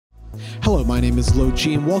Hello, my name is LoG,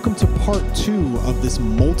 and welcome to part 2 of this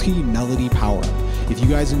multi-melody power-up. If you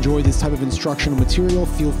guys enjoy this type of instructional material,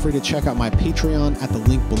 feel free to check out my Patreon at the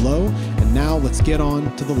link below. And now let's get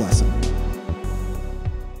on to the lesson.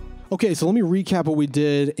 Okay, so let me recap what we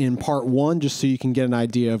did in part 1, just so you can get an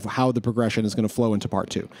idea of how the progression is going to flow into part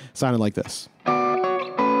 2. Sounded like this.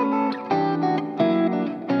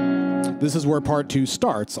 This is where part 2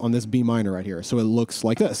 starts on this B minor right here. So it looks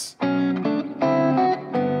like this.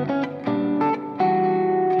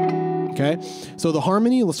 Okay, so the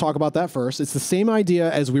harmony, let's talk about that first. It's the same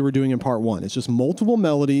idea as we were doing in part 1. It's just multiple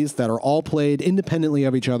melodies that are all played independently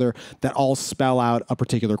of each other that all spell out a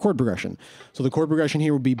particular chord progression. So the chord progression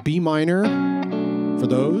here would be B minor for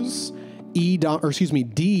those, D dominant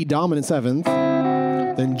 7th,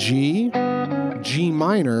 then G, G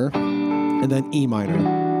minor, and then E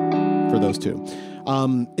minor for those two.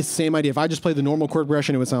 It's the same idea. If I just play the normal chord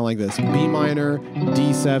progression, it would sound like this. B minor,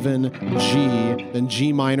 D7, G, then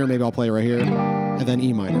G minor, maybe I'll play it right here, and then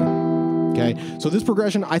E minor. Okay, so this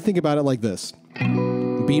progression, I think about it like this.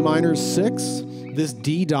 B minor is 6. This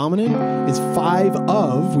D dominant is 5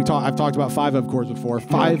 of, I've talked about 5 of chords before,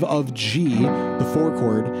 5 of G, the 4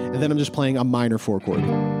 chord, and then I'm just playing a minor 4 chord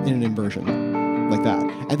in an inversion. Like that,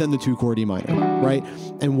 and then the 2 chord E minor, right?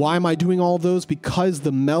 And why am I doing all of those? Because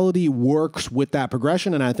the melody works with that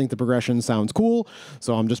progression, and I think the progression sounds cool,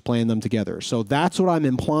 so I'm just playing them together. So that's what I'm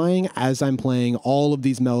implying as I'm playing all of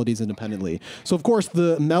these melodies independently. So of course,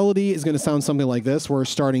 the melody is going to sound something like this. We're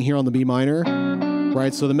starting here on the B minor,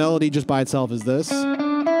 right? So the melody just by itself is this,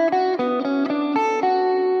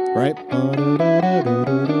 right?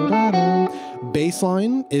 Bass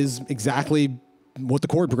line is exactly what the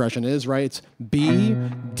chord progression is, right? It's B,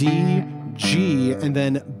 D, G, and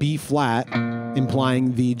then B flat,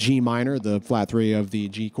 implying the G minor, the flat 3 of the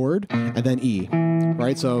G chord, and then E,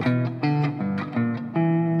 right? So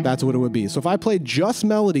that's what it would be. So if I played just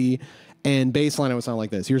melody and bass line, it would sound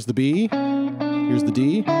like this. Here's the B, here's the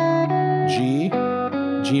D, G,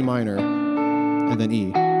 G minor, and then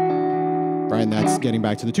E. Right, and that's getting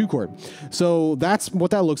back to the 2 chord. So that's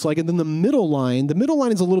what that looks like. And then the middle line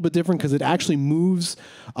is a little bit different because it actually moves,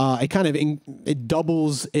 it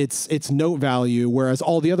doubles its note value, whereas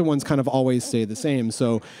all the other ones kind of always stay the same.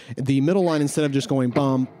 So the middle line, instead of just going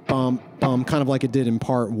bum, bum, bum, kind of like it did in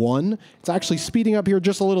part 1, it's actually speeding up here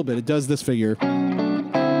just a little bit. It does this figure.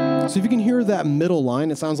 So if you can hear that middle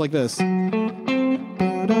line, it sounds like this. So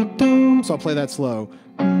I'll play that slow.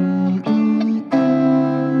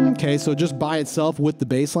 Okay, so just by itself with the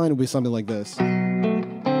bass line, it would be something like this.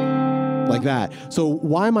 Like that. So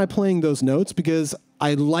why am I playing those notes? Because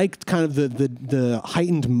I liked kind of the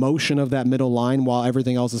heightened motion of that middle line while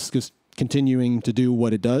everything else is just continuing to do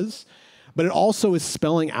what it does. But it also is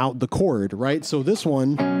spelling out the chord, right? So this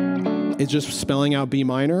one is just spelling out B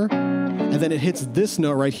minor, and then it hits this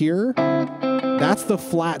note right here. That's the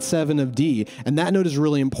flat 7 of D, and that note is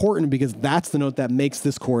really important because that's the note that makes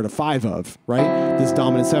this chord a 5 of, right? This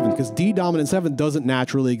dominant 7th, because D dominant 7th doesn't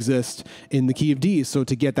naturally exist in the key of D, so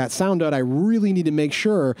to get that sound out, I really need to make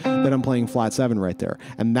sure that I'm playing flat 7 right there,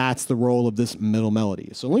 and that's the role of this middle melody.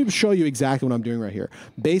 So let me show you exactly what I'm doing right here.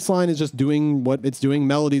 Bass line is just doing what it's doing,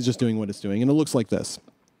 melody is just doing what it's doing, and it looks like this.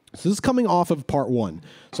 So this is coming off of part 1.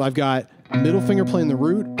 So I've got middle finger playing the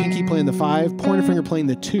root, pinky playing the 5, pointer finger playing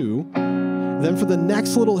the 2, then for the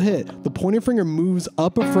next little hit, the pointer finger moves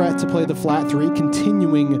up a fret to play the flat 3,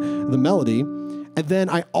 continuing the melody. And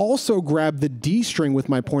then I also grab the D string with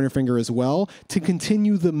my pointer finger as well to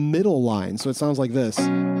continue the middle line. So it sounds like this,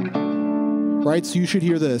 right? So you should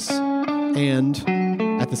hear this and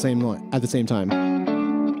at the same time,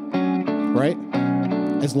 right?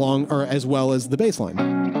 As well as the bass line,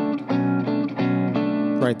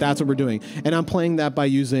 right? That's what we're doing. And I'm playing that by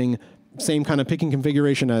using same kind of picking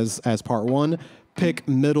configuration as part 1. Pick,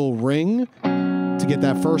 middle, ring to get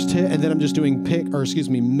that first hit, and then I'm just doing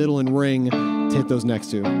middle and ring to hit those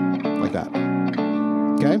next two, like that.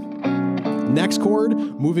 Okay? Next chord,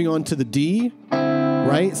 moving on to the D,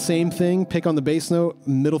 right? Same thing, pick on the bass note,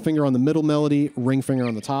 middle finger on the middle melody, ring finger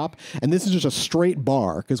on the top. And this is just a straight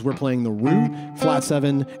bar because we're playing the root, flat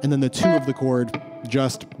 7, and then the 2 of the chord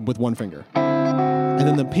just with 1 finger. And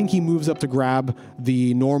then the pinky moves up to grab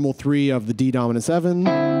the normal 3 of the D dominant 7,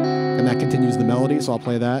 and that continues the melody, so I'll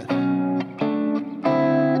play that.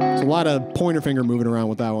 It's a lot of pointer finger moving around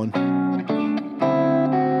with that one.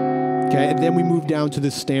 Okay, and then we move down to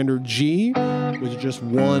this standard G, which is just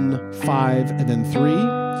 1, 5, and then 3.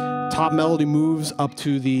 Top melody moves up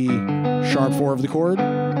to the sharp 4 of the chord,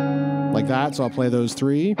 like that, so I'll play those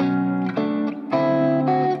 3.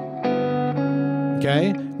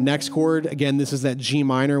 Okay, next chord, again, this is that G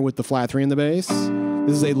minor with the flat 3 in the bass.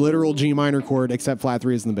 This is a literal G minor chord, except flat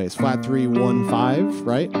 3 is in the bass. Flat 3, 1, 5,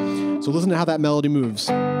 right? So listen to how that melody moves,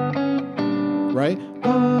 right?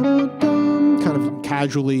 Kind of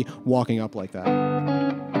casually walking up like that.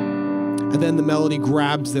 And then the melody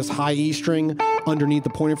grabs this high E string underneath the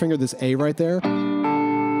pointer finger, this A right there,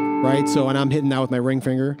 right? So, and I'm hitting that with my ring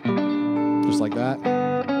finger, just like that.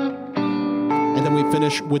 And then we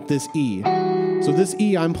finish with this E. So this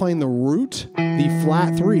E, I'm playing the root, the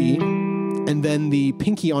flat 3, and then the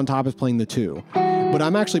pinky on top is playing the 2. But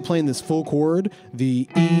I'm actually playing this full chord, the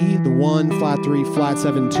E, the 1, flat 3, flat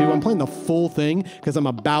 7, 2. I'm playing the full thing because I'm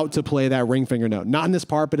about to play that ring finger note. Not in this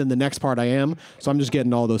part, but in the next part I am. So I'm just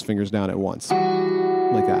getting all those fingers down at once,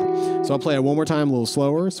 like that. So I'll play it one more time, a little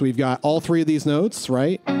slower. So we've got all 3 of these notes,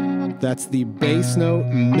 right? That's the bass note,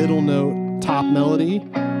 middle note, top melody.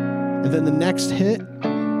 And then the next hit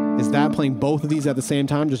is that playing both of these at the same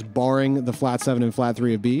time, just barring the flat 7 and flat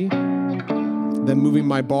 3 of B. Then moving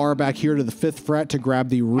my bar back here to the 5th fret to grab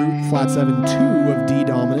the root, flat 7, 2 of D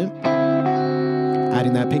dominant.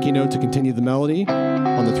 Adding that pinky note to continue the melody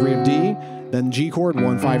on the 3 of D. Then G chord,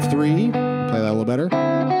 1, 5, 3. Play that a little better.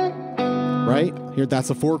 Right? Here, that's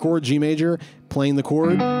the 4 chord, G major, playing the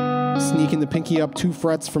chord, sneaking the pinky up 2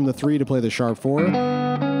 frets from the 3 to play the sharp 4.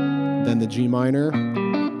 Then the G minor.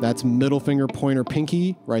 That's middle finger, pointer,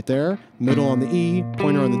 pinky right there. Middle on the E,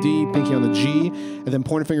 pointer on the D, pinky on the G. And then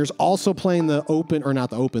pointer finger's also playing the open, or not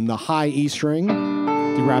the open, the high E string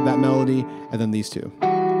to grab that melody. And then these 2.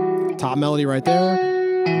 Top melody right there.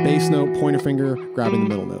 Bass note, pointer finger, grabbing the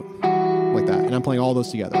middle note. Like that. And I'm playing all those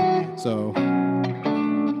together. So...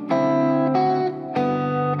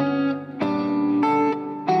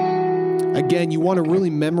 Again, you want to really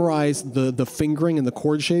memorize the fingering and the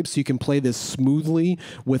chord shapes so you can play this smoothly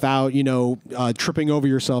without, you know, tripping over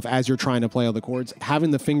yourself as you're trying to play all the chords.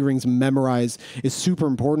 Having the fingerings memorized is super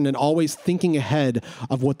important, and always thinking ahead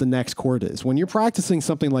of what the next chord is. When you're practicing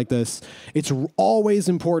something like this, it's always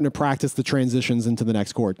important to practice the transitions into the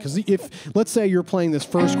next chord. Because if, let's say you're playing this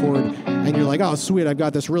first chord and you're like, oh, sweet, I've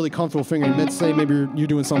got this really comfortable fingering. Let's say maybe you're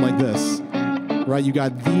doing something like this. Right, you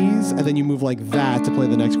got these, and then you move like that to play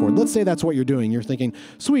the next chord. Let's say that's what you're doing. You're thinking,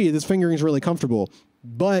 sweet, this fingering is really comfortable.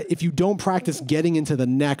 But if you don't practice getting into the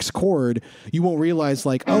next chord, you won't realize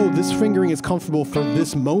like, oh, this fingering is comfortable for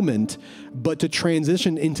this moment, but to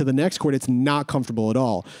transition into the next chord, it's not comfortable at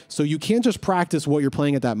all. So you can't just practice what you're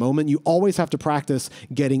playing at that moment. You always have to practice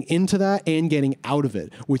getting into that and getting out of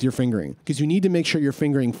it with your fingering, because you need to make sure your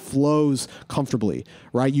fingering flows comfortably,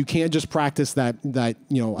 right? You can't just practice that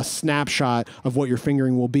you know, a snapshot of what your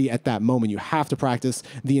fingering will be at that moment. You have to practice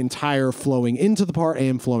the entire flowing into the part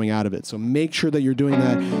and flowing out of it. So make sure that you're doing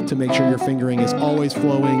that to make sure your fingering is always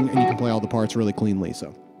flowing and you can play all the parts really cleanly.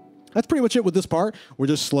 So that's pretty much it with this part. We're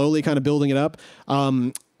just slowly kind of building it up.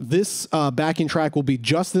 This backing track will be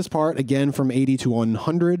just this part, again from 80 to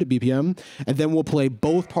 100 BPM, and then we'll play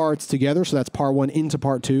both parts together. So that's part 1 into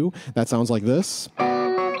part 2. That sounds like this.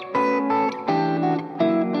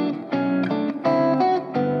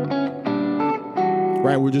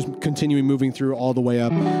 Right, we're just continuing moving through all the way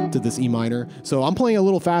up to this E minor. So I'm playing a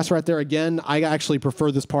little fast right there. Again, I actually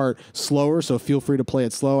prefer this part slower, so feel free to play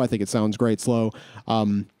it slow. I think it sounds great slow.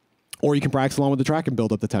 Or you can practice along with the track and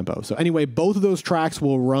build up the tempo. So anyway, both of those tracks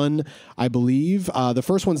will run, I believe. The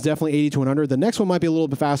first one's definitely 80 to 100. The next one might be a little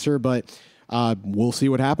bit faster, but we'll see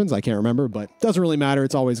what happens. I can't remember, but it doesn't really matter.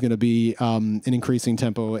 It's always going to be an increasing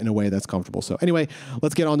tempo in a way that's comfortable. So anyway,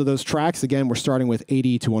 let's get on to those tracks. Again, we're starting with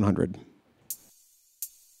 80 to 100.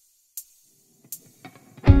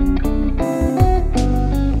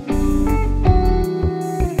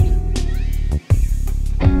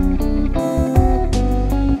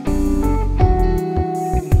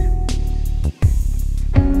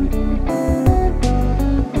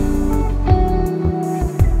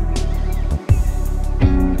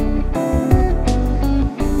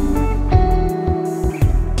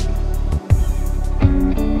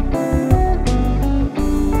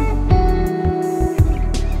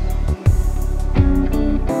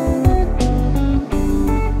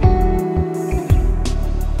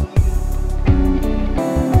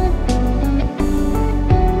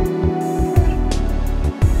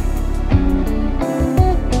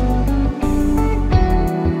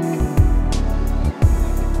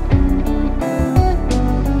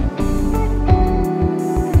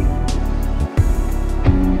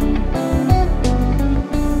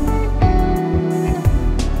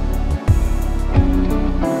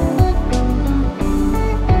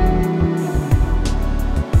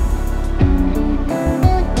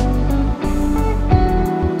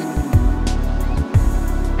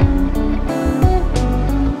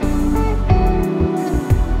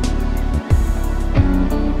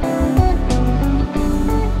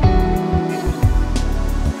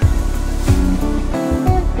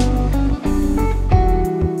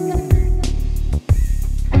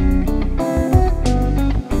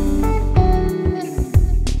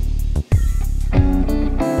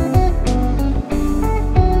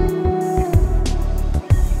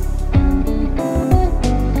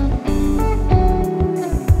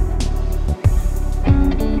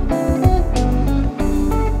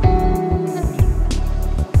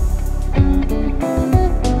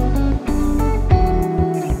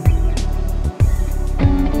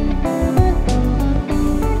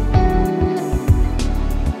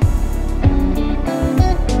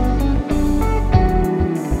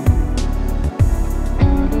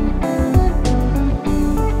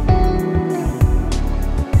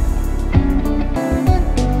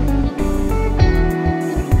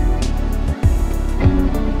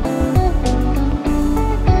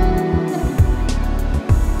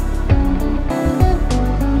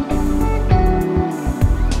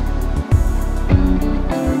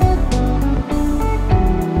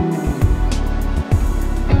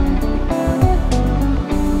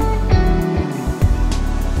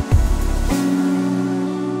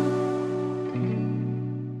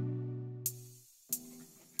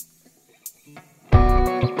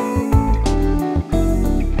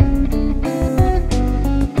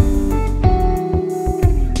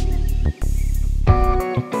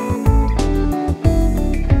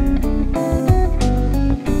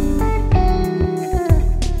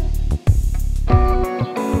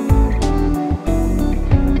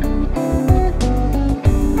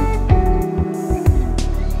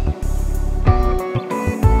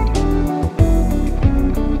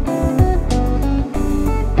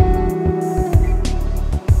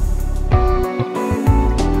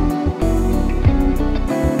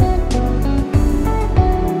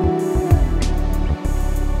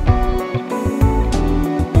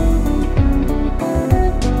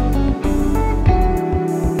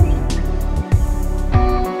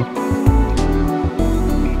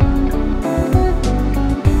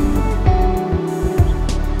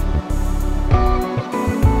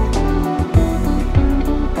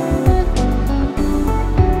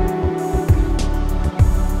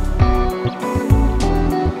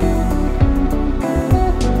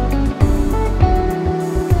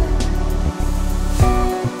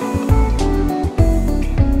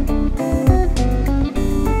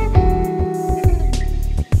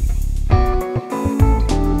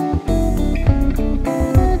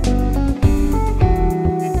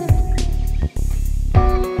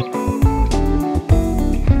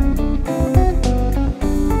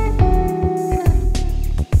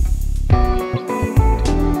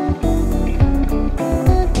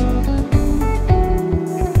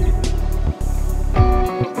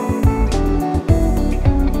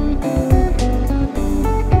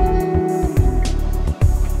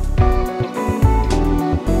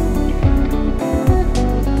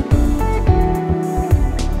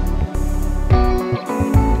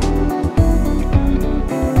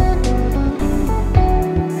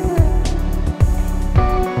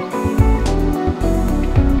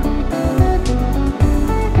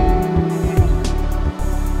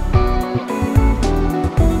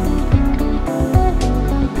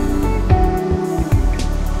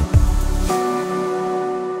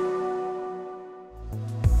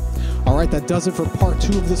 does it for part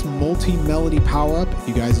 2 of this multi-melody power-up. If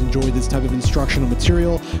you guys enjoyed this type of instructional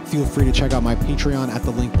material, feel free to check out my Patreon at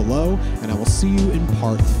the link below, and I will see you in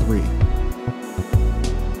part 3.